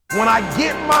When I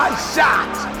get my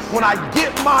shot, when I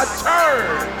get my turn,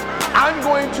 I'm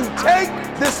going to take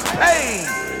this pain.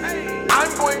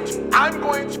 I'm going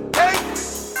to take,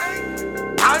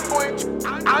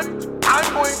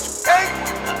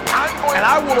 and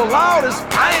I will allow this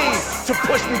pain to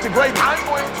push me to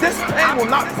greatness. This pain will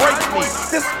not break me.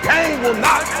 This pain will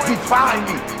not define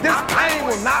me. This pain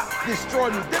will not destroy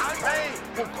me. This pain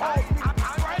will cause me to be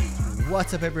great.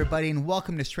 What's up, everybody, and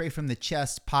welcome to Straight from the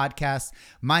Chest podcast.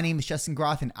 My name is Justin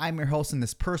Groth, and I'm your host in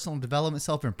this personal development,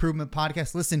 self-improvement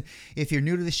podcast. Listen, if you're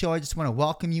new to the show, I just want to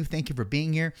welcome you. Thank you for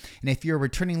being here. And if you're a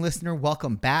returning listener,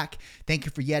 welcome back. Thank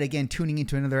you for yet again tuning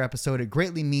into another episode. It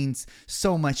greatly means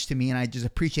so much to me, and I just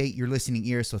appreciate your listening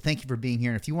ears. So thank you for being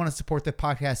here. And if you want to support the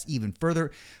podcast even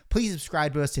further, please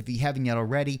subscribe to us if you haven't yet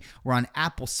already. We're on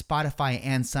Apple, Spotify,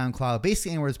 and SoundCloud.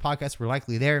 Basically, anywhere there's podcasts, we're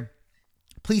likely there.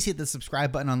 Please hit the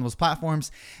subscribe button on those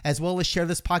platforms, as well as share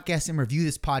this podcast and review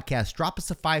this podcast. Drop us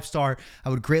a 5-star. I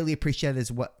would greatly appreciate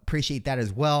that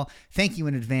as well. Thank you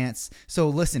in advance. So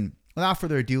listen, without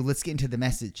further ado, let's get into the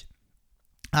message.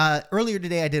 Earlier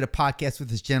today, I did a podcast with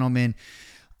this gentleman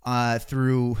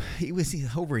he was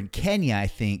over in Kenya, I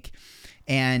think.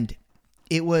 And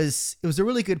it was a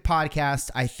really good podcast.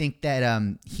 I think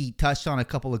that he touched on a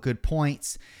couple of good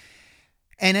points.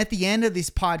 And at the end of his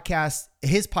podcast,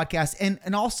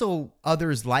 and also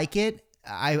others like it,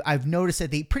 I've noticed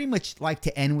that they pretty much like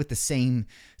to end with the same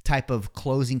type of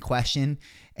closing question.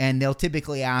 And they'll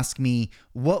typically ask me,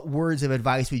 what words of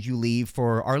advice would you leave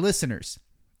for our listeners?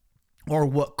 Or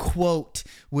what quote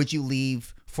would you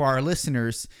leave for our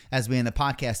listeners as we end the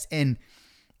podcast? And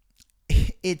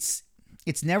it's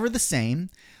never the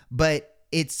same, but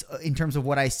it's in terms of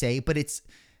what I say, but it's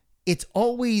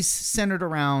always centered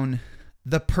around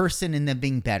the person and them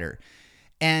being better.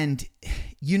 And,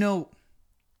 you know,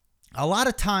 a lot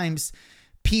of times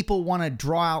people want to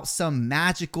draw out some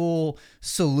magical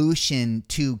solution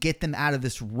to get them out of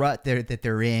this rut that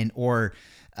they're in, or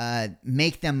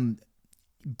make them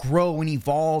grow and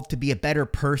evolve to be a better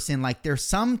person. Like there's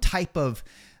some type of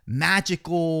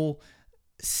magical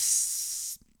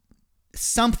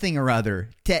something or other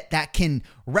that can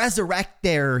resurrect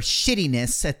their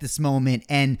shittiness at this moment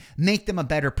and make them a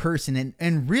better person.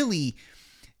 And really,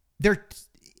 they're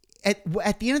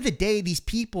at the end of the day, these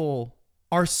people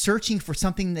are searching for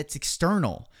something that's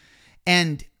external.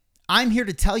 And I'm here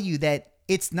to tell you that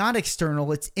it's not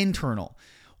external, it's internal.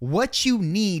 What you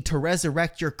need to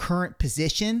resurrect your current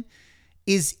position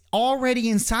is already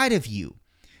inside of you.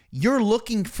 You're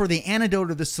looking for the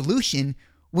antidote or the solution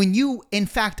when you, in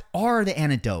fact, are the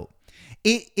antidote.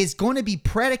 It is going to be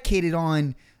predicated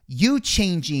on you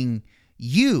changing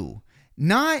you,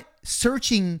 not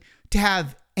searching to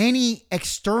have any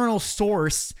external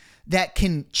source that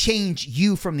can change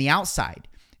you from the outside.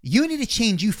 You need to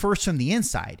change you first from the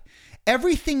inside.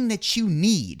 Everything that you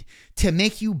need to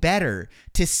make you better,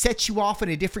 to set you off in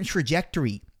a different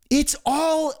trajectory, it's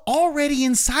all already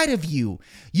inside of you.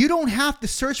 You don't have to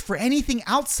search for anything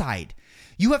outside.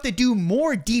 You have to do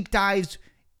more deep dives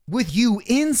with you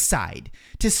inside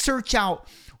to search out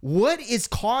what is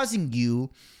causing you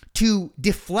to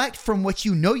deflect from what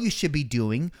you know you should be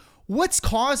doing. What's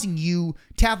causing you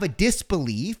to have a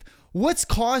disbelief? What's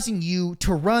causing you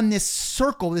to run this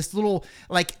circle, this little,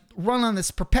 run on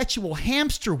this perpetual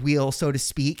hamster wheel, so to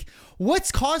speak?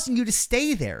 What's causing you to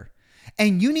stay there?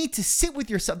 And you need to sit with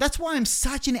yourself. That's why I'm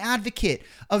such an advocate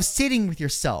of sitting with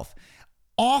yourself.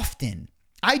 Often,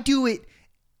 I do it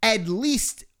at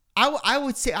least, I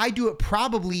would say I do it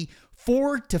probably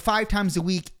 4 to 5 times a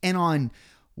week. And on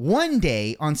one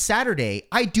day, on Saturday,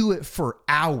 I do it for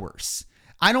hours.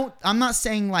 I'm not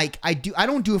saying I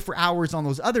don't do it for hours on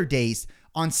those other days.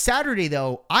 On Saturday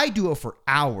though, I do it for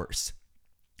hours.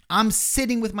 I'm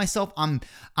sitting with myself.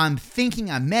 I'm thinking,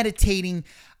 I'm meditating,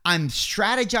 I'm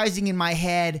strategizing in my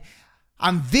head.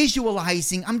 I'm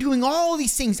visualizing. I'm doing all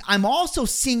these things. I'm also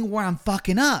seeing where I'm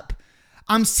fucking up.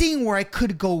 I'm seeing where I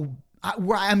could go,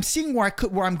 where I'm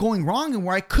going wrong and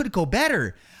where I could go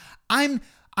better. I'm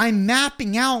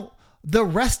mapping out the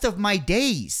rest of my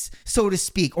days, so to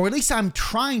speak, or at least I'm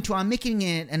making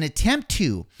an attempt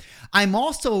to. I'm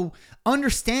also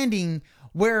understanding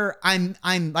where I'm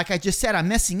like I just said, I'm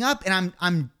messing up, and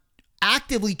I'm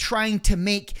actively trying to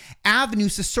make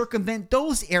avenues to circumvent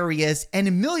those areas and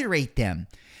ameliorate them.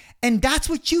 And that's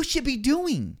what you should be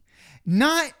doing,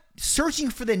 not searching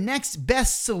for the next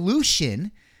best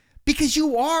solution, because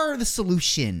you are the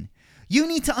solution. You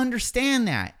need to understand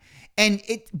that.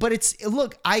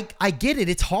 Look, I get it.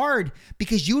 It's hard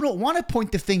because you don't want to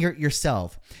point the finger at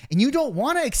yourself, and you don't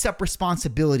want to accept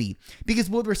responsibility,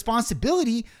 because with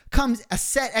responsibility comes a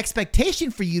set expectation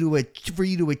for you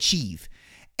to achieve.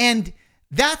 And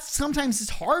that sometimes is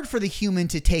hard for the human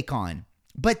to take on.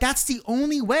 But that's the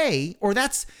only way, or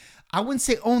I wouldn't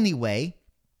say only way.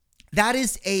 That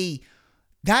is a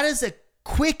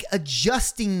quick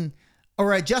adjustment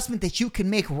that you can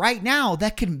make right now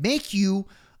that can make you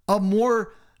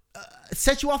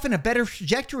set you off in a better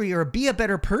trajectory or be a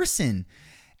better person.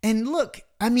 And look,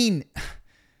 I mean,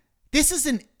 this is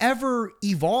an ever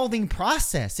evolving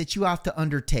process that you have to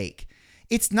undertake.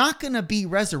 It's not going to be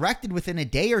resurrected within a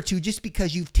day or two just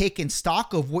because you've taken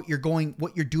stock of what you're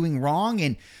doing wrong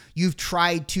and you've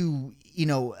tried to,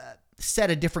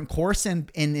 set a different course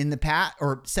in the past,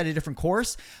 or set a different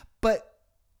course, but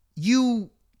you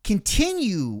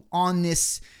continue on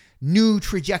this new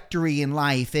trajectory in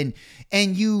life and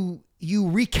you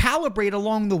recalibrate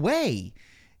along the way.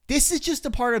 This is just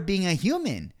a part of being a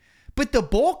human. But the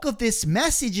bulk of this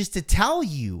message is to tell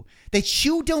you that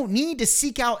you don't need to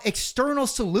seek out external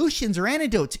solutions or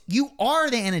antidotes. You are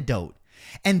the antidote.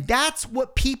 And that's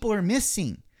what people are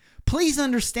missing. Please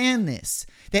understand this,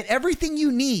 that everything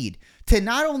you need to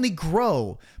not only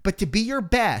grow, but to be your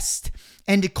best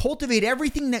and to cultivate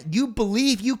everything that you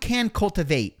believe you can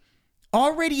cultivate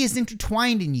already is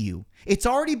intertwined in you. It's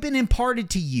already been imparted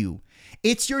to you.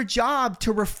 It's your job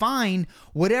to refine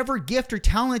whatever gift or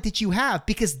talent that you have,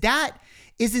 because that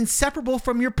is inseparable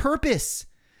from your purpose.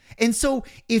 And so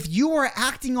if you are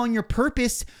acting on your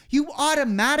purpose, you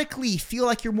automatically feel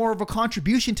like you're more of a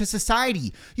contribution to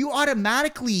society. You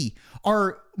automatically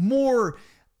are more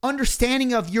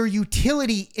understanding of your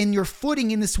utility and your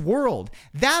footing in this world.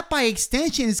 That by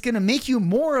extension is going to make you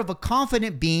more of a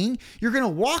confident being. You're going to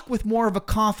walk with more of a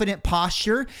confident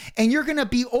posture, and you're going to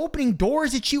be opening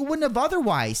doors that you wouldn't have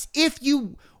otherwise if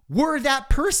you were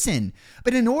that person.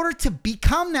 But in order to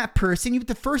become that person, you have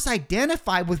to first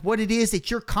identify with what it is that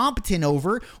you're competent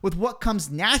over, with what comes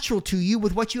natural to you,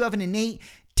 with what you have an innate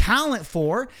talent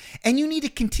for, and you need to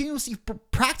continuously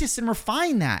practice and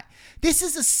refine that. This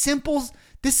is a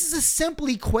simple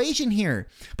equation here,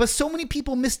 but so many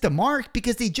people miss the mark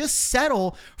because they just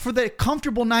settle for the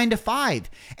comfortable 9-to-5.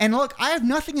 And look, I have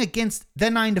nothing against the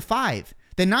 9-to-5.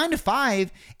 The 9-to-5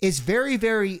 is very,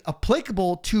 very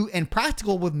applicable to and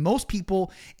practical with most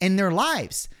people in their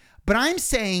lives. But I'm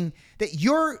saying that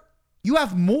you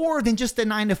have more than just the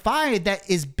 9-to-5 that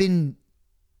has been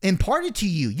imparted to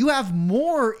you. You have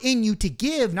more in you to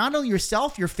give, not only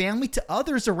yourself, your family, to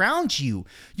others around you.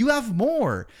 You have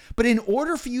more. But in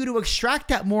order for you to extract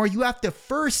that more, you have to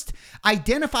first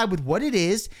identify with what it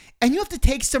is, and you have to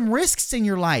take some risks in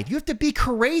your life. You have to be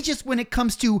courageous when it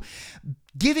comes to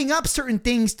giving up certain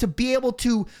things to be able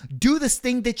to do this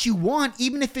thing that you want,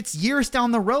 even if it's years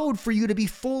down the road for you to be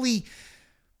fully,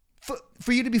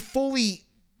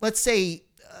 let's say,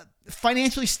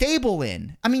 financially stable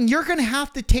in. I mean, you're going to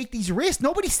have to take these risks.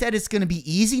 Nobody said it's going to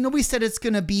be easy. Nobody said it's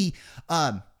going to be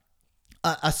a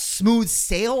smooth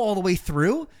sail all the way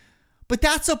through. But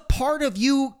that's a part of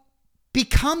you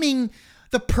becoming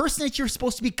the person that you're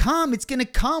supposed to become. It's going to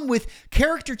come with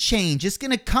character change. It's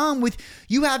going to come with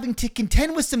you having to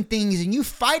contend with some things, and you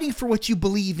fighting for what you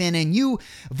believe in, and you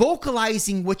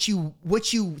vocalizing what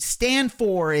you stand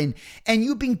for, and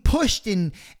you being pushed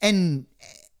and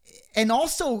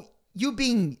also you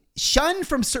being shunned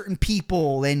from certain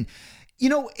people. And,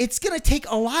 it's going to take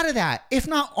a lot of that, if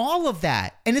not all of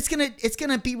that. And it's going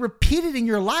to be repeated in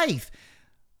your life,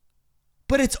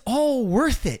 but it's all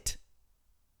worth it.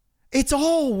 It's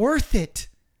all worth it,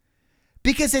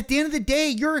 because at the end of the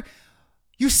day,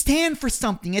 you stand for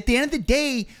something. At the end of the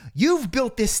day, you've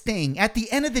built this thing. At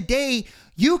the end of the day,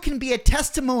 you can be a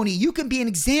testimony. You can be an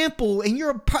example, and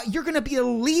you're going to be a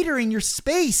leader in your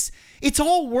space. It's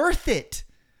all worth it.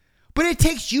 But it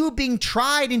takes you being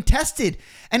tried and tested,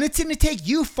 and it's going to take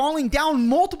you falling down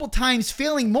multiple times,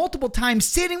 failing multiple times,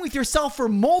 sitting with yourself for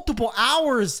multiple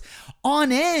hours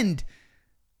on end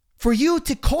for you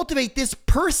to cultivate this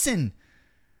person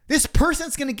that's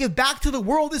going to give back to the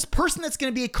world, this person that's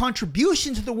going to be a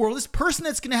contribution to the world, this person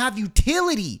that's going to have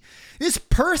utility, this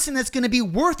person that's going to be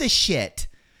worth a shit.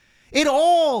 It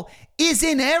all is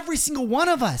in every single one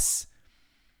of us.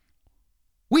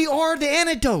 We are the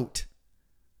antidote.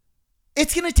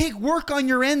 It's going to take work on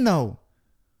your end, though.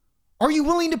 Are you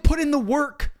willing to put in the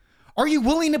work? Are you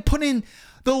willing to put in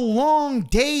the long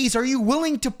days? Are you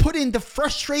willing to put in the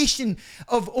frustration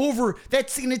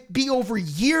that's going to be over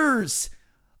years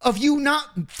of you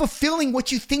not fulfilling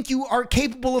what you think you are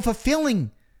capable of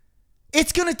fulfilling?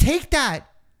 It's going to take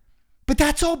that. But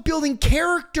that's all building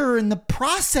character in the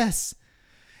process.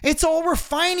 It's all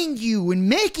refining you and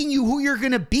making you who you're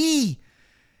going to be.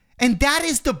 And that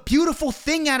is the beautiful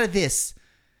thing out of this.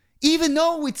 Even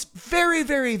though it's very,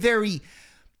 very, very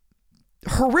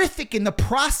horrific in the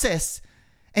process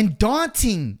and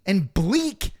daunting and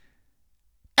bleak,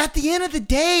 at the end of the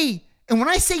day, and when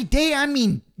I say day, I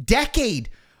mean decade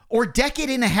or decade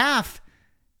and a half,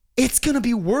 it's going to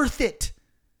be worth it.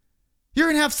 You're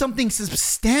going to have something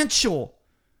substantial.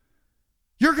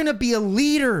 You're going to be a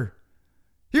leader.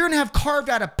 You're going to have carved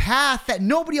out a path that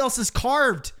nobody else has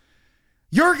carved.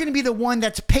 You're going to be the one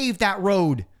that's paved that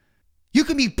road. You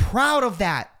can be proud of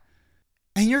that.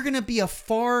 And you're going to be a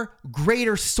far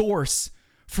greater source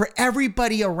for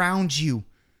everybody around you.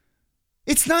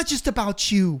 It's not just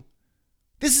about you.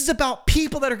 This is about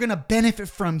people that are going to benefit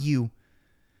from you.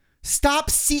 Stop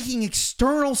seeking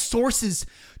external sources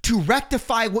to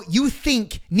rectify what you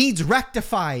think needs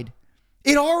rectified.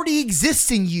 It already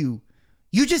exists in you.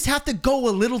 You just have to go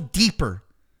a little deeper.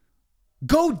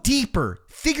 Go deeper.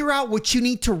 Figure out what you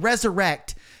need to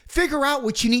resurrect. Figure out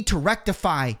what you need to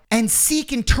rectify and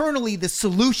seek internally the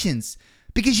solutions,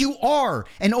 because you are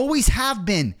and always have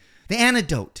been the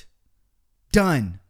antidote. Done.